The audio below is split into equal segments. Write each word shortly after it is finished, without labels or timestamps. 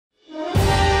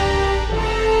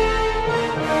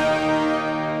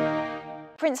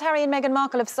Prince Harry and Meghan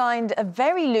Markle have signed a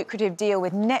very lucrative deal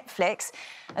with Netflix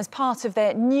as part of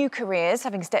their new careers,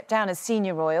 having stepped down as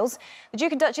senior royals. The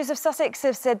Duke and Duchess of Sussex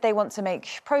have said they want to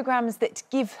make programmes that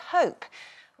give hope.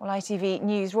 Well, ITV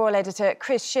News royal editor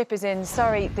Chris Shipp is in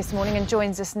Surrey this morning and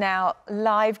joins us now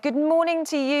live. Good morning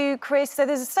to you, Chris. So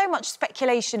there's so much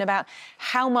speculation about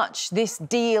how much this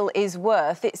deal is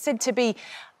worth. It's said to be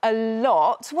a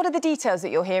lot. What are the details that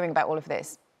you're hearing about all of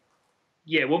this?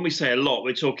 Yeah, when we say a lot,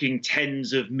 we're talking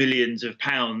tens of millions of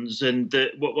pounds. And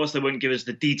whilst they won't give us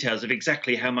the details of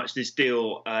exactly how much this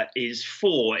deal is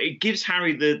for, it gives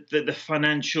Harry the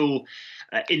financial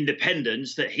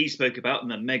independence that he spoke about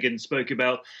and that Meghan spoke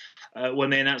about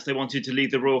when they announced they wanted to leave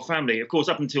the royal family. Of course,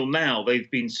 up until now, they've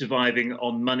been surviving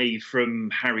on money from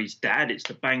Harry's dad. It's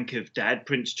the bank of dad,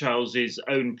 Prince Charles's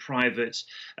own private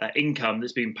income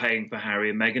that's been paying for Harry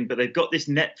and Meghan. But they've got this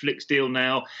Netflix deal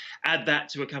now. Add that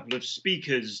to a couple of speakers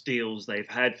deals they've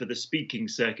had for the speaking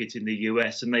circuit in the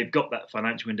US, and they've got that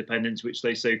financial independence which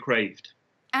they so craved.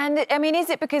 And, I mean, is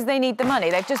it because they need the money?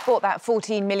 They've just bought that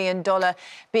 $14 million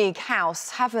big house,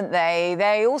 haven't they?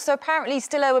 They also apparently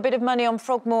still owe a bit of money on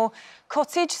Frogmore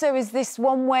Cottage. So is this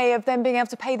one way of them being able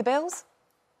to pay the bills?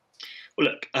 Well,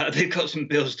 look, they've got some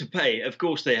bills to pay. Of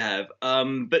course they have.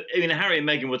 But, I mean, Harry and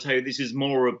Meghan will tell you this is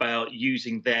more about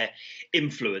using their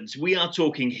influence. We are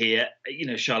talking here, you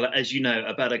know, Charlotte, as you know,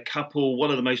 about a couple,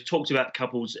 one of the most talked about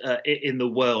couples in the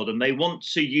world. And they want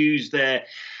to use their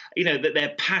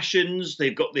their passions.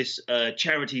 They've got this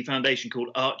charity foundation called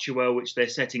Archewell, which they're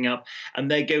setting up,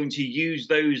 and they're going to use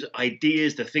those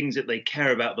ideas, the things that they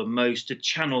care about the most, to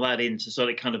channel that into sort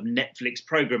of kind of Netflix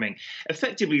programming.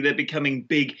 Effectively, they're becoming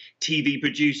big TV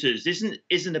producers. This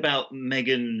isn't about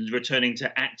Meghan returning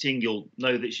to acting. You'll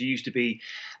know that she used to be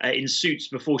in Suits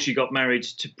before she got married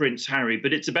to Prince Harry,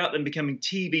 but it's about them becoming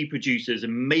TV producers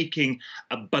and making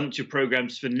a bunch of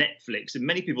programs for Netflix. And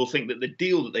many people think that the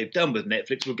deal that they've done with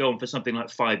Netflix will go on for something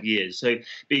like 5 years. So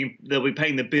they'll be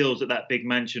paying the bills at that big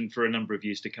mansion for a number of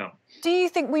years to come. Do you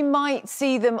think we might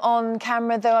see them on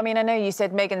camera, though? I mean, I know you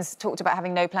said Meghan's talked about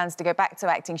having no plans to go back to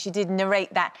acting. She did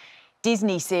narrate that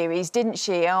Disney series, didn't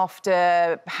she,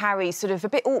 after Harry sort of a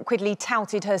bit awkwardly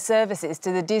touted her services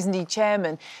to the Disney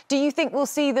chairman. Do you think we'll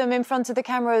see them in front of the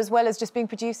camera as well as just being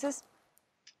producers?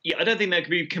 Yeah, I don't think they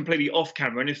could be completely off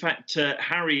camera. And in fact,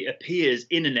 Harry appears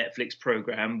in a Netflix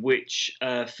programme which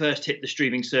first hit the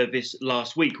streaming service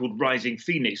last week called Rising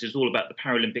Phoenix. It's all about the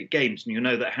Paralympic Games. And you'll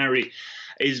know that Harry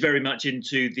is very much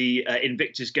into the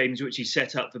Invictus Games, which he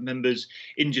set up for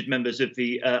injured members of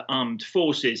the armed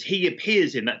forces. He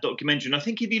appears in that documentary. And I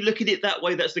think if you look at it that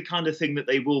way, that's the kind of thing that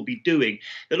they will be doing.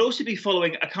 They'll also be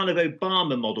following a kind of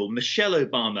Obama model. Michelle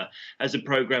Obama has a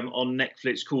programme on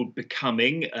Netflix called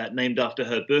Becoming, named after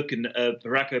her book. And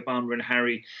Barack Obama and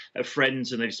Harry are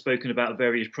friends, and they've spoken about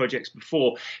various projects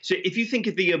before. So if you think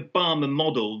of the Obama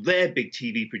model, they're big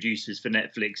TV producers for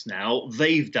Netflix now.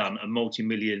 They've done a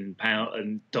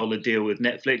multi-million-dollar deal with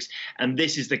Netflix, and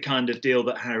this is the kind of deal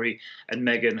that Harry and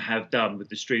Meghan have done with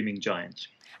the streaming giant.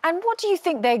 And what do you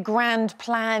think their grand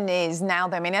plan is now,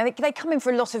 though? I mean, they come in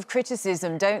for a lot of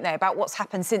criticism, don't they, about what's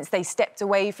happened since they stepped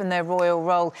away from their royal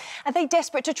role. Are they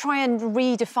desperate to try and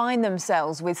redefine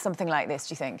themselves with something like this,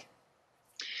 do you think?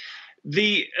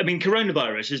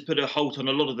 Coronavirus has put a halt on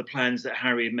a lot of the plans that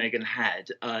Harry and Meghan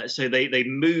had. So they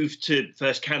moved to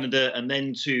first Canada and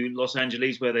then to Los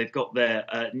Angeles, where they've got their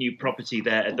new property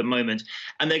there at the moment.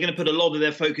 And they're going to put a lot of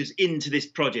their focus into this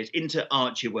project, into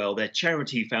Archewell, their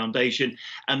charity foundation.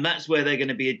 And that's where they're going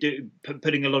to be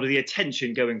putting a lot of the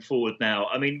attention going forward now.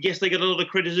 I mean, yes, they get a lot of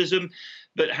criticism,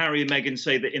 but Harry and Meghan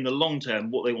say that in the long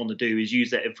term, what they want to do is use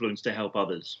their influence to help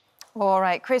others. All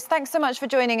right, Chris, thanks so much for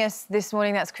joining us this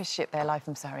morning. That's Chris Shipp there, live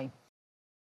from Surrey.